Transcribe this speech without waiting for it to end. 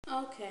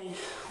Okay,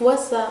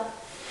 what's up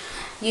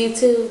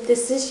YouTube?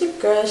 This is your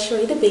girl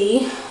Sharita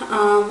B.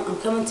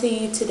 I'm coming to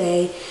you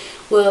today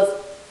with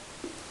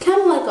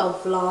kind of like a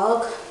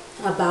vlog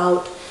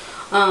about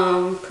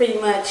pretty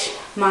much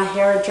my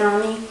hair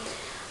journey.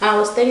 I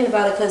was thinking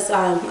about it because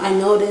I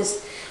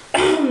noticed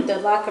the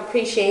Lock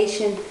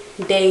Appreciation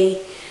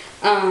Day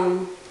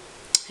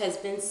has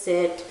been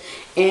set,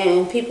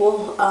 and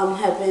people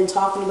have been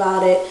talking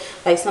about it,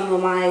 like some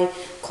of my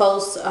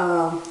close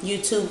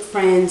YouTube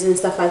friends and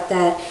stuff like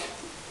that.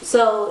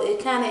 So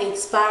it kind of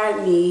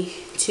inspired me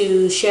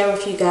to share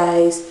with you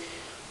guys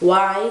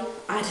why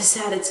I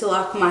decided to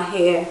lock my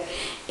hair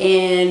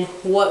and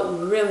what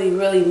really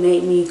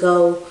made me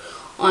go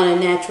on a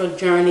natural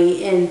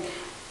journey, and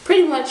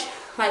pretty much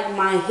like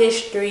my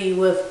history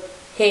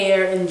with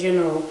hair in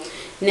general.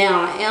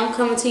 Now, I am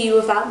coming to you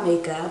without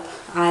makeup.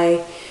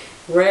 I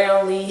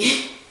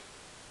rarely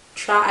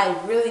I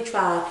really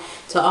try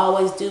to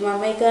always do my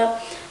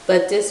makeup,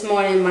 but this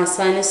morning my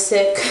son is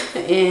sick,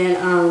 and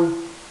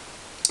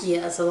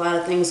yeah, it's a lot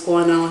of things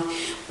going on.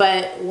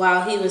 But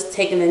while he was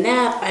taking a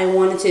nap, I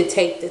wanted to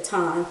take the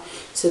time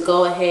to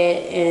go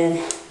ahead and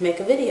make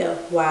a video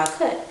while I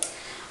cut.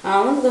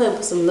 Let me go ahead and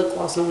put some lip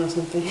gloss on or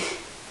something.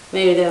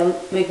 Maybe that'll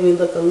make me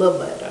look a little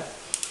better.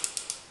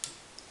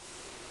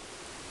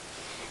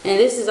 And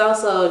this is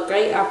also a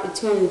great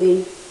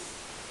opportunity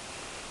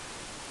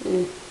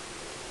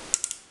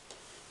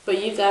for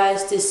you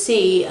guys to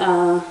see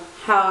how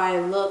I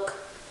look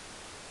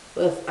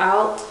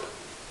without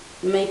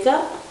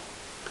makeup.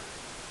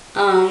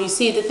 You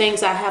see the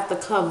things I have to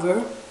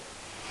cover.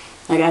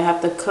 Like, I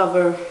have to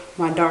cover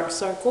my dark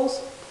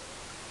circles.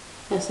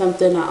 That's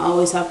something I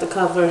always have to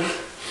cover.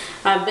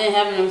 I've been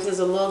having them since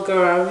a little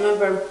girl. I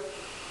remember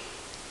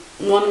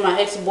one of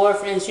my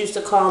ex-boyfriends used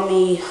to call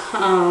me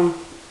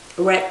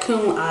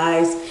raccoon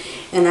eyes,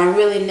 and I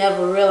really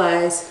never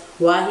realized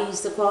why he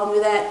used to call me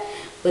that,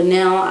 but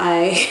now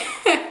I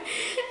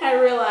I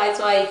realize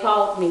why he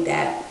called me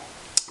that.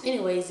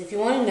 Anyways, if you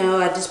want to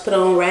know, I just put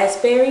on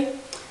raspberry.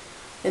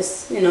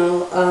 It's, you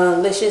know,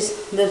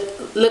 Licious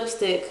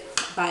lipstick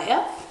by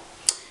F.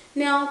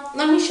 Now,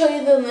 let me show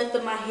you the length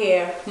of my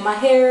hair. My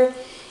hair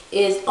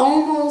is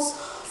almost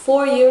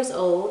 4 years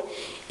old.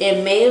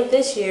 In May of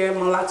this year,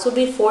 my locks will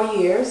be 4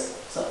 years.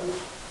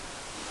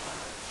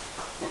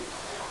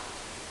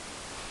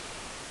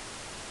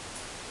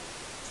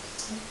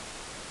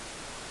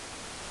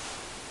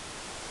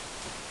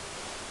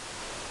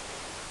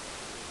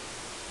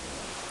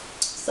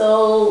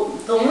 So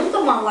the length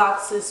of my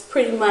locks is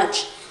pretty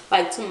much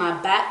like to my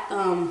back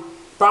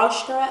bra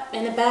strap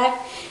in the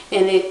back,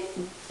 and it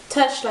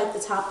touched like the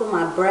top of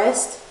my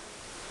breast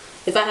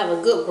if I have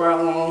a good bra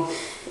on,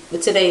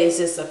 but today is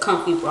just a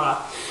comfy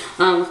bra.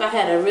 If I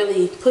had a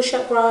really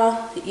push-up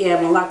bra,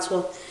 yeah, my locks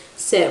will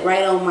sit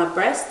right on my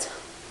breast.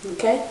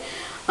 Okay,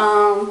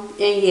 and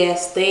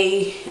yes,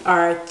 they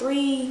are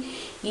 3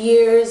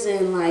 years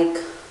and like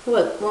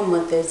what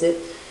month is it?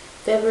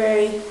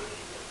 February.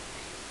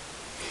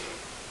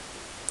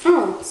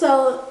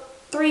 So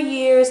 3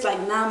 years, like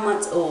 9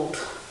 months old.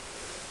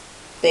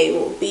 They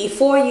will be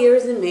 4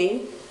 years in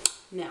May.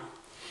 Now,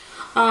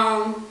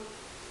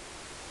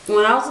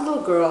 when I was a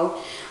little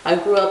girl, I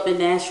grew up in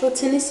Nashville,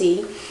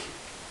 Tennessee.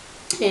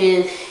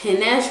 And in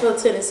Nashville,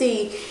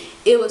 Tennessee,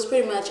 it was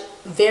pretty much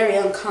very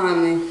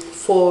uncommon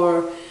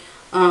for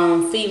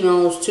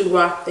females to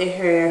rock their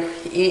hair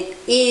in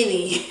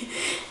any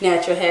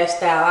natural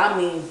hairstyle. I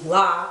mean,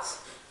 locks,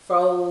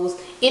 froze,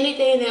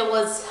 anything that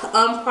was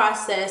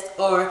unprocessed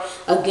or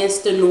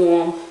against the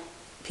norm,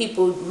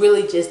 people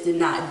really just did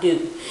not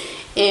do.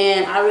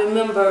 And I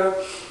remember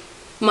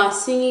my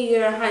senior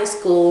year in high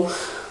school,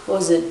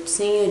 was it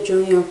senior,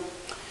 junior?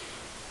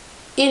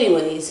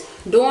 Anyways,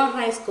 during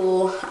high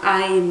school,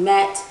 I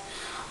met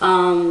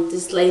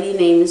this lady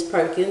named Miss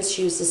Perkins.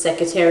 She was the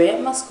secretary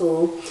at my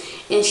school,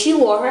 and she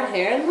wore her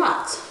hair in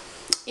locks.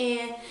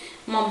 And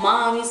my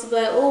mom used to be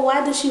like, oh,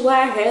 why does she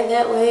wear her hair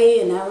that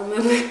way? And I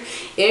remember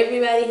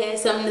everybody had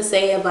something to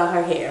say about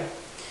her hair.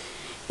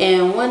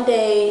 And one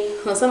day,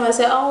 when somebody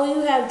said, oh,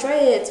 you have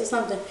dreads or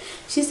something,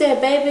 she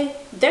said, baby,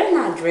 they're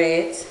not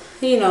dreads.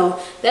 You know,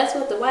 that's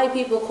what the white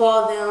people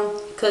call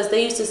them, because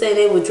they used to say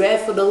they were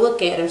dreadful to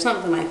look at or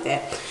something like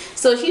that.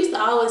 So she used to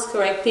always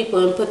correct people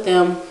and put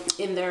them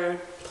in their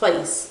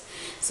place.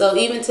 So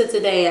even to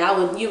today,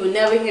 you would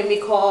never hear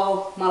me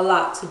call my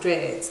locks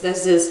dreads.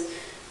 That's just,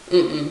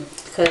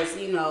 because,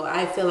 you know,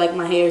 I feel like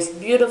my hair is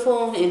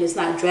beautiful and it's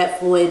not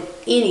dreadful in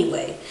any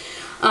way.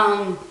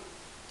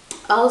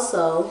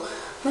 Also,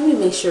 let me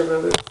make sure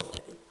we're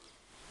recording.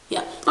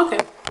 Yeah, okay.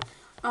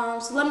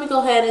 So let me go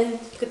ahead and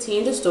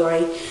continue the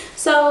story.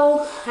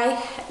 So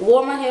I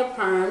wore my hair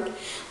permed.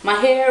 My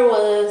hair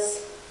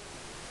was,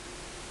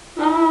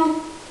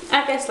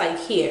 I guess like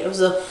here. It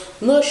was a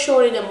little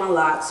shorter than my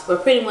locks,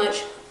 but pretty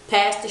much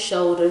past the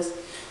shoulders,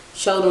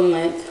 shoulder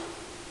length,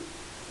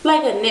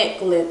 like a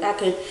neck length. I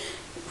could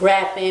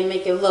wrap and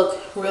make it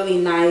look really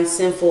nice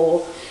and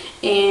full.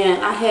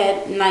 And I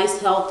had nice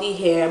healthy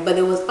hair, but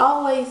it was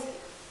always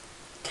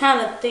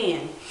kind of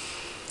thin.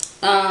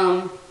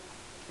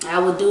 I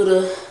would do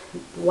the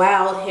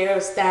wild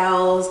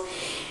hairstyles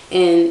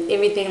and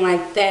everything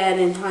like that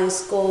in high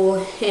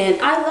school,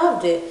 and I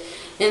loved it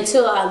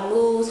until I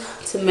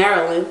moved to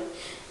Maryland.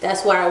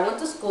 That's where I went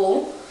to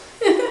school.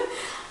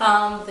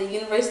 The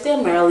University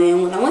of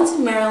Maryland. When I went to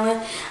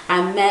Maryland,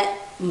 I met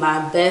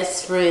my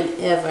best friend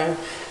ever.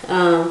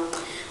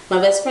 My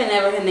best friend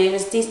ever, her name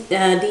is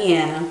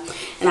Deanna.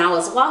 And I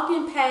was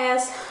walking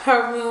past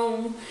her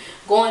room,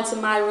 going to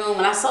my room,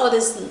 and I saw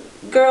this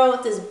girl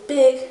with this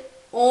big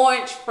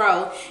orange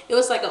fro. It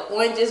was like an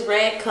orangish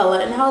red color,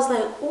 and I was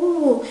like,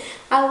 ooh,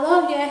 I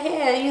love your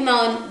hair, you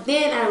know. And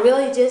then I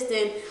really just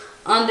didn't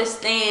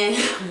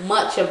understand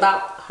much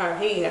about her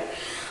hair.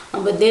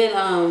 But then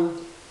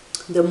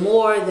the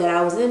more that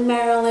I was in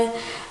Maryland,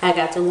 I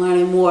got to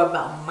learning more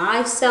about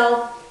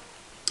myself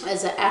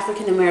as an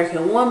African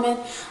American woman.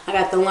 I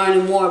got to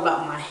learning more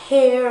about my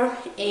hair,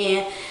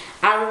 and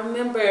I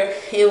remember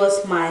it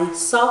was my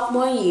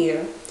sophomore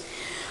year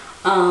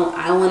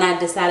when I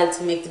decided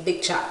to make the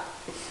big chop.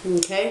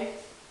 Okay,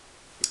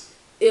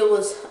 it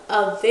was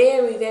a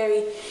very,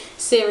 very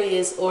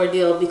serious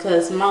ordeal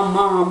because my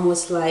mom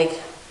was like,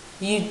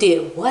 "You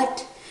did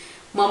what?"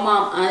 My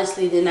mom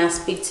honestly did not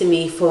speak to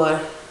me for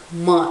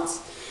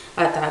months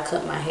after I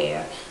cut my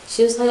hair.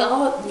 She was like,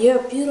 "Oh, your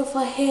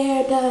beautiful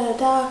hair, da da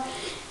da."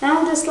 And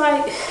I'm just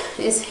like,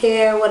 it's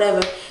hair,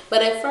 whatever.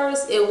 But at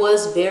first, it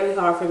was very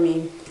hard for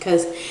me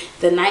because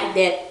the night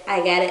that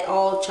I got it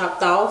all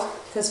chopped off,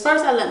 because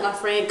first I let my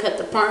friend cut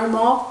the perm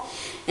off,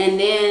 and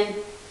then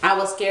I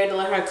was scared to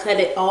let her cut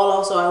it all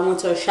off, so I went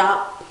to a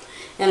shop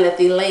and let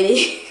the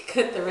lady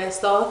cut the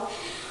rest off.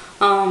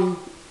 But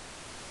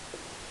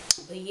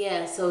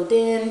yeah, so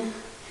then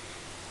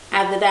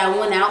after that, I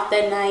went out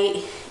that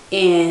night,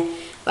 and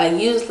like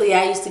usually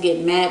I used to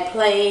get mad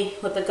play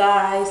with the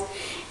guys,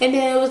 and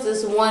then it was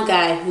this one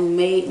guy who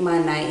made my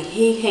night.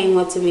 He came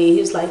up to me,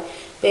 he was like,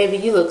 "Baby,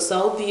 you look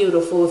so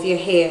beautiful with your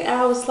hair." And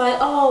I was like,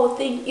 "Oh,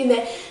 thank you."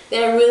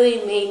 That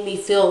really made me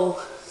feel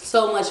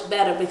so much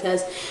better,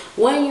 because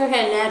when your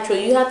hair natural,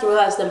 you have to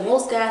realize that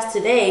most guys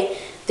today,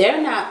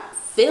 they're not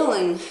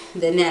feeling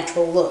the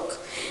natural look.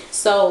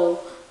 So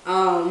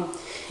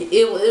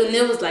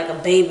it was like a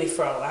baby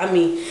fro. I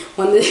mean,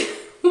 one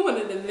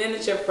of the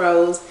miniature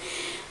fros.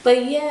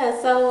 But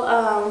yeah, so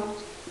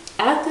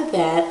after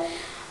that,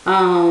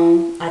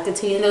 I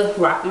continued to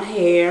rock my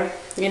hair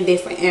in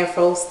different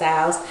afro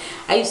styles.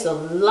 I used to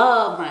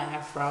love my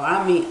afro.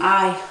 I mean,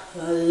 I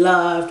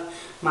loved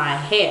my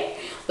hair.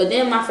 But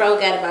then my fro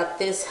got about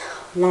this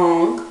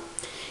long,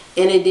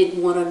 and it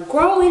didn't want to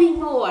grow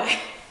anymore.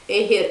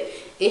 It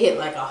hit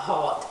like a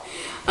halt.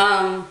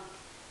 I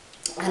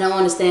don't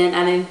understand.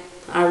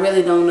 I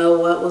really don't know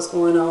what was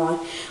going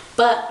on.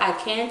 But I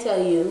can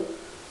tell you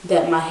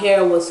that my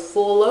hair was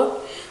fuller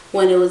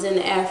when it was in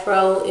the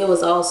afro. It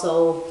was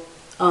also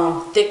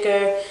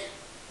thicker.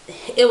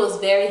 It was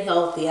very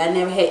healthy. I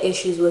never had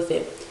issues with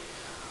it.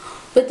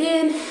 But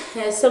then,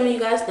 as some of you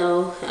guys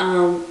know,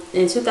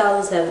 in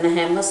 2007 I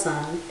had my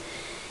son,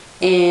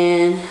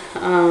 and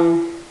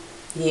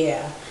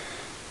yeah,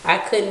 I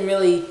couldn't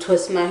really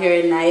twist my hair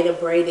at night or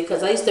braid it,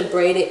 because I used to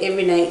braid it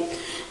every night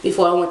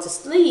before I went to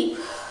sleep,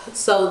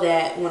 so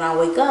that when I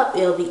wake up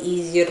it'll be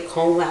easier to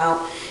comb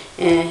out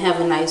and have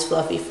a nice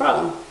fluffy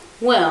fro.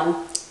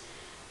 Well,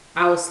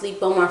 I would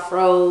sleep on my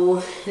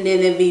fro, and then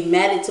it'd be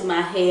matted to my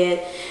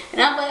head,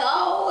 and I'm like,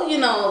 oh, you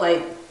know,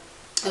 like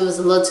it was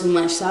a little too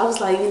much. So I was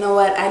like, you know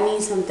what, I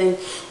need something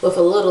with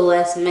a little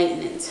less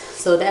maintenance.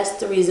 So that's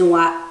the reason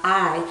why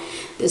I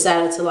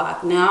decided to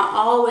lock. Now, I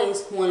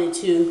always wanted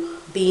to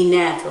be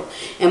natural,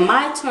 and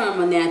my term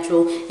of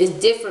natural is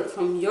different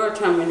from your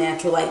term of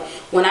natural. Like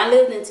when I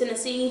lived in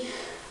Tennessee,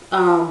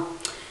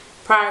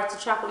 prior to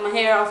chopping my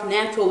hair off,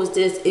 natural was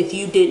just if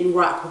you didn't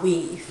rock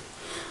weave.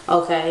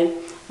 Okay,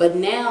 but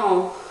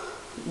now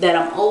that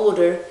I'm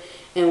older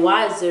and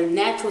wiser,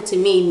 natural to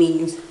me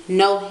means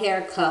no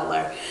hair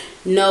color,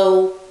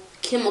 no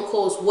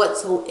chemicals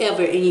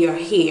whatsoever in your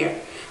hair.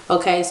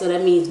 Okay, so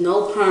that means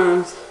no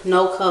perms,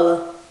 no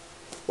color,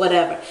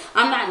 whatever.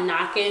 I'm not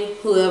knocking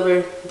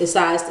whoever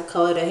decides to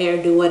color their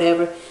hair, do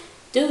whatever,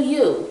 do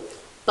you.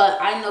 But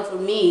I know for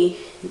me,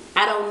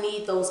 I don't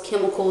need those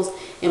chemicals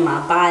in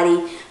my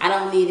body. I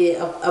don't need it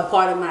a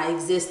part of my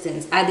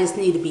existence. I just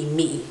need to be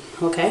me,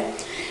 okay?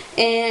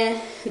 And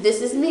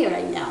this is me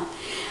right now.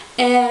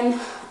 And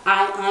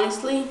I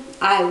honestly,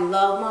 I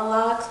love my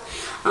locks.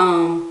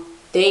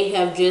 They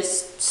have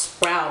just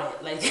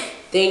sprouted. Like,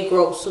 they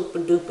grow super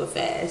duper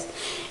fast.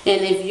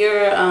 And if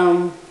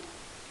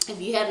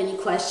you have any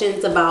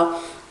questions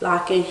about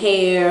locking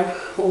hair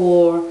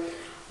or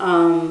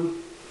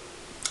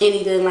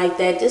anything like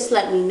that, just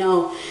let me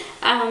know.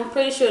 I'm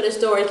pretty sure the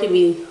story can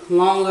be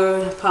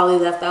longer, probably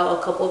left out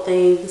a couple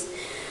things,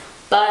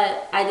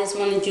 but I just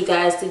wanted you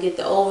guys to get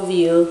the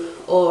overview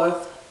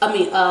of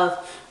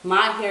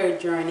my hair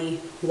journey.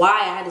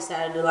 Why I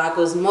decided to lock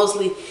was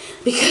mostly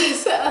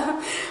because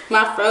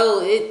my fro,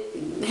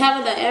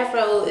 having an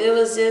afro, it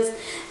was just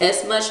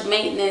as much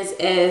maintenance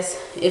as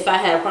if I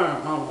had a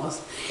perm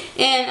almost.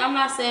 And I'm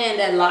not saying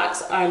that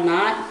locks are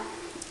not,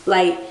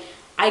 like,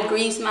 I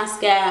grease my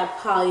scalp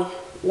probably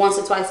once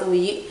or twice a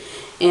week,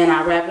 and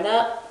I wrap it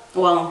up.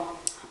 Well,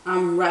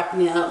 I'm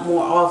wrapping it up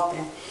more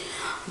often,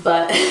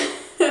 but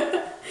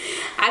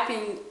I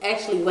can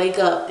actually wake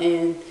up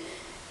and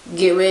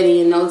get ready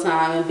in no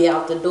time and be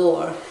out the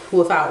door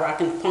without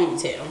rocking a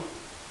ponytail.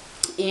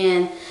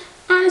 And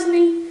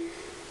honestly,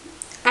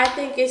 I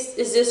think it's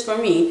just for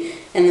me.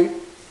 And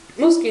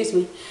excuse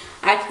me,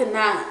 I could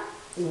not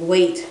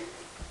wait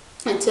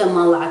until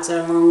my locks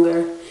are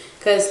longer,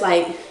 because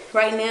like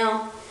right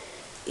now,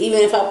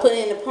 even if I put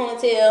it in a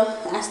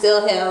ponytail, I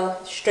still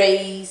have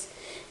strays,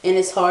 and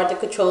it's hard to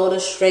control the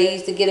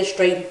strays to get a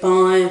straight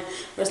bun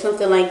or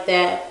something like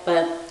that.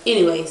 But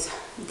anyways,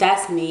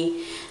 that's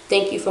me.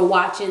 Thank you for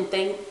watching.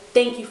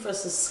 Thank you for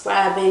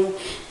subscribing.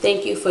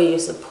 Thank you for your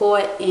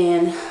support,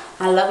 and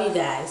I love you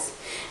guys.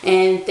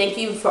 And thank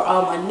you for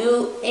all my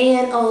new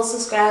and old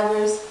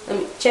subscribers. Let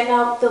me check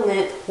out the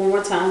length one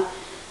more time.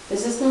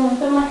 This is the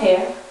length of my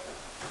hair.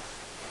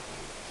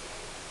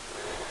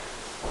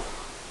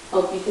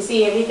 Hope you can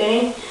see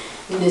everything.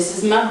 And this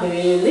is my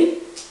belly.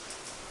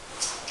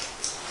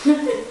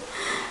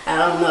 I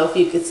don't know if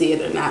you can see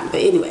it or not,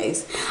 but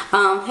anyways,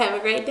 have a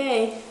great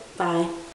day. Bye.